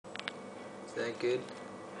Is that good?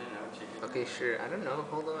 I don't know, chicken. Okay, sure. I don't know.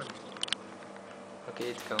 Hold on. Okay,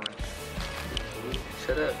 it's going.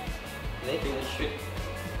 Shut up. Making this shit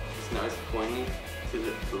is nice pointing to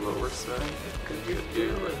the lower side. Because you're Do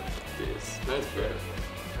doing this. That's better.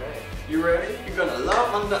 Alright. You ready? You're gonna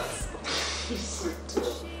love my nuts.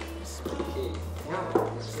 Okay, now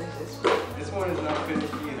let's finish this one. This one is not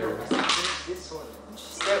finished either. Let's finish this one.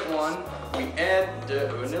 Step 1, we add the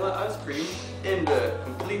vanilla ice cream in the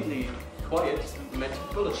completely quiet magic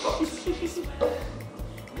bullet box.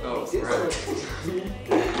 Oh, This right. one.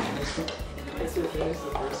 Let's finish the first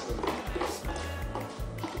one.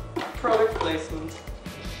 Product placement.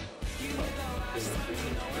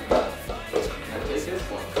 Now take this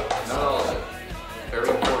one. Not all of it. Very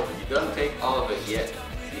important. You don't take all of it yet. So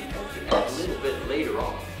you have to add a little bit later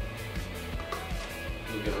on.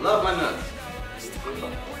 You're gonna love my nuts.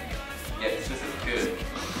 Yes, this is good.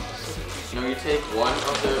 Now you take one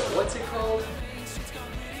of the, what's it called?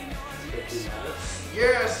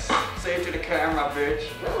 Yes! Say it to the camera, bitch.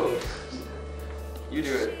 No. You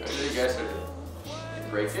do it. I did it yesterday. You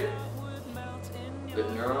break it.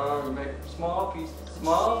 No, you make small pieces.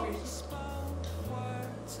 Small pieces.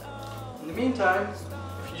 In the meantime,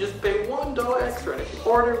 if you just pay $1 extra and if you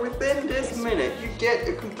order within this minute, you get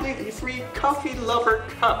a completely free Coffee Lover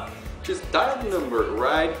cup. Just dial the number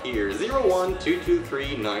right here,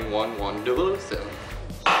 01-223-911-007.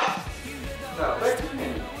 Now, back to me.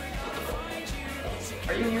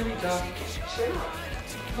 Are you nearly done? Shut up.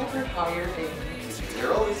 Never hire a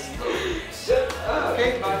You're always slow. Shut up.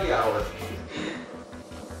 Okay, by the hour.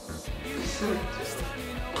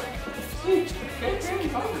 You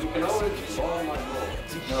can always blow my bowl.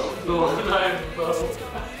 No.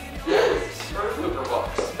 Yes, first flipper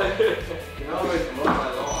box. You can always blow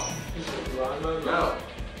my lawn. Now,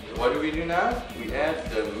 what do we do now? We add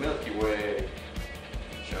the Milky Way.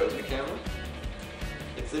 Show it to the camera.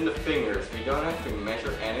 It's in the fingers. We don't have to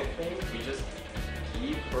measure anything. We just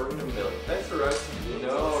keep pouring the milk. That's right.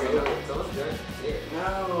 No, you don't. Don't drink there.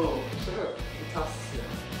 No. Shut up. You toss it.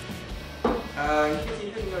 In case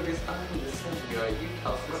you didn't notice, I'm the same guy. You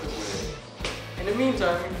toss this away. In the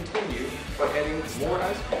meantime, we continue by adding more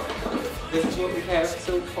ice cream. This is what we have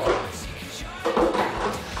so far.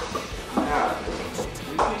 Now,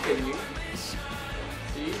 we continue.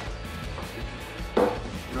 See?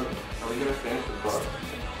 No, are we gonna finish the bar?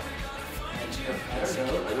 I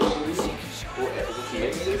don't believe. We'll just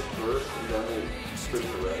mix this first and then we'll squish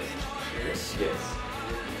the rest. Sure. Yes.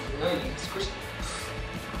 No, you can squish.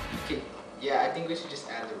 Okay. Yeah, I think we should just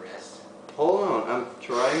add the rest. Hold on, I'm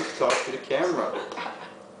trying to talk to the camera.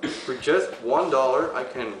 For just $1, I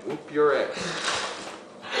can whoop your ass.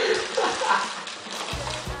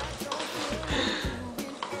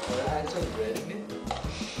 Add some bread in it.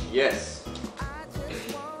 Yes.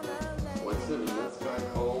 What's the nuts guy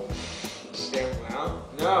called? Chef Wow?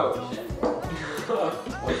 No.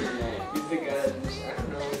 What's his name? He's the guy that, I don't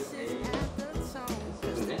know his name.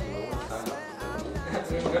 What's his name? No one's signed up. I don't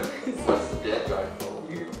know his name. What's the dead guy called?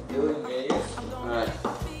 Billy Mays. Alright.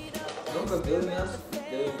 No, but Billy Mays.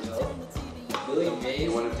 Billy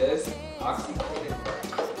Mays does OxyContin.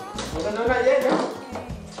 Hold on, no, not yet, no.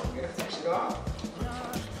 We're gonna finish it off.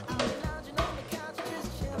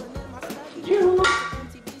 You!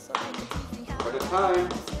 For the time.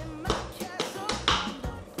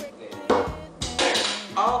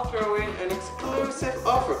 I'll throw in an exclusive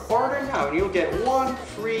offer. Order now and you'll get one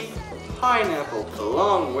free pineapple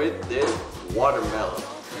along with this watermelon.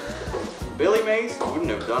 Billy Mays wouldn't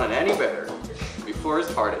have done it any better. Before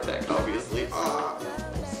his heart attack, obviously.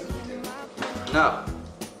 Now,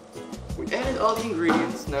 we added all the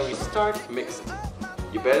ingredients, now we start mixing.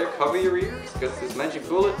 You better cover your ears, because this magic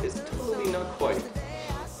bullet is totally not quite.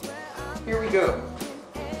 Here we go.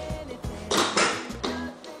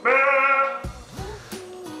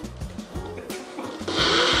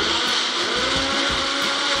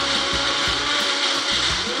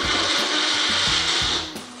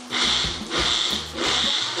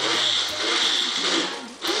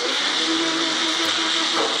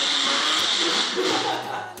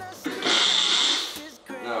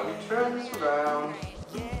 Now we turn this around.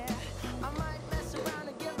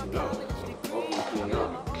 No, open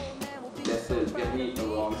up. That's it. Get me a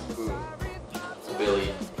long spoon, Billy.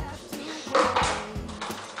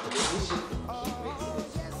 We should keep mixing it.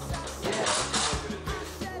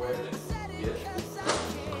 Yeah.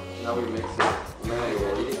 Now we mix it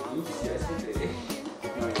manually. Oops, yesterday.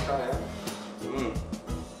 Now we try it.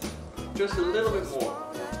 Just a little bit more.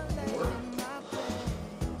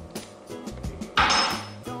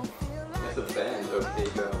 That's a band. Okay,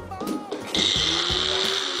 go.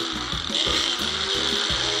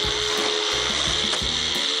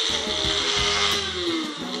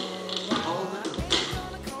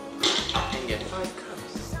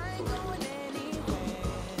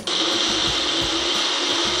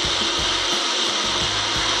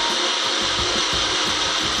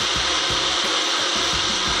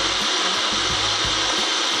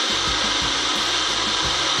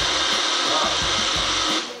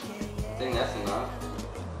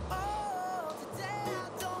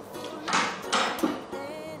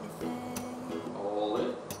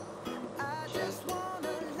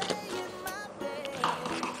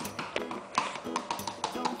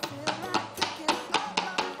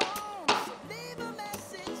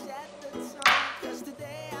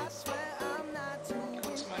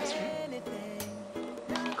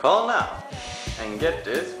 Call now and get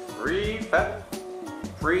this free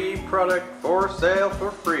product for sale for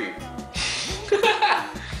free.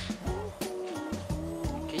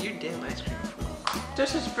 Get your damn ice cream food.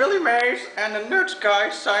 This is Billy Mays and the Nuts Guy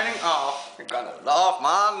signing off. You're gonna love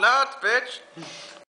my nuts, bitch.